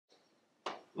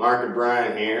Mark and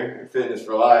Brian here at Fitness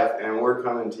for Life, and we're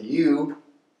coming to you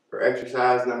for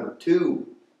exercise number 2.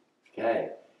 Okay,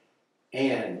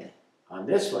 and on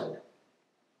this one,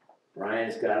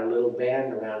 Brian's got a little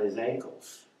band around his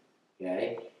ankles.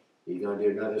 Okay, he's going to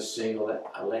do another single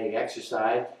leg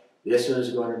exercise. This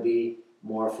one's going to be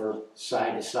more for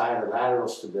side to side or lateral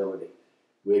stability,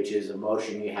 which is a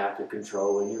motion you have to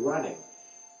control when you're running.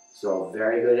 So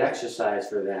very good exercise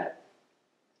for that.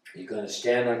 You're going to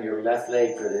stand on your left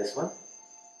leg for this one.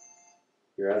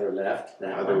 Your other left.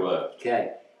 That Other one. left.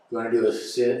 Okay. You're going to do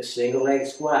a single leg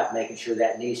squat, making sure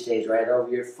that knee stays right over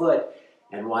your foot.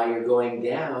 And while you're going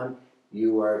down,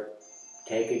 you are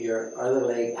taking your other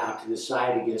leg out to the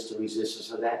side against the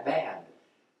resistance of that band.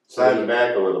 Side and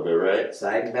back a little bit, right?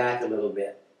 Side and back a little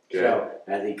bit. Okay. So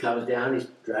as he comes down, he's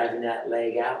driving that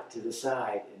leg out to the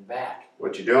side and back.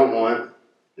 What you don't want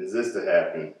is this to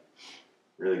happen.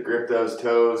 Really grip those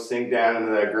toes, sink down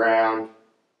into that ground,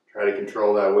 try to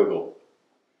control that wiggle.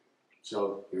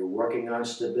 So you're working on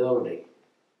stability.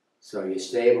 So you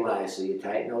stabilize, so you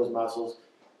tighten those muscles,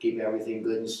 keep everything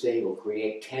good and stable,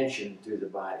 create tension through the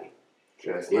body.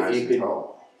 Chest nice and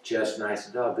tall. Chest nice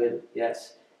and tall, good,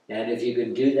 yes. And if you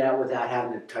can do that without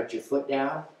having to touch your foot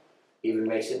down, even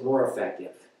makes it more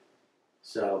effective.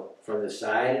 So from the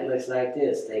side, it looks like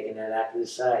this, taking that out to the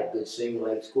side, good single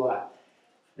leg squat.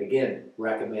 Again,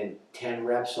 recommend 10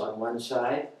 reps on one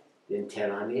side, then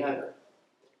 10 on the other.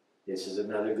 This is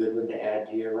another good one to add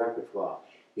to your repertoire.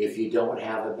 If you don't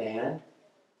have a band,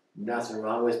 nothing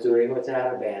wrong with doing it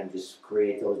without a band. Just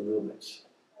create those movements.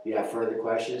 If you have further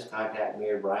questions, contact me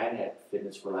or Brian at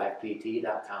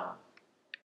fitness4lifept.com.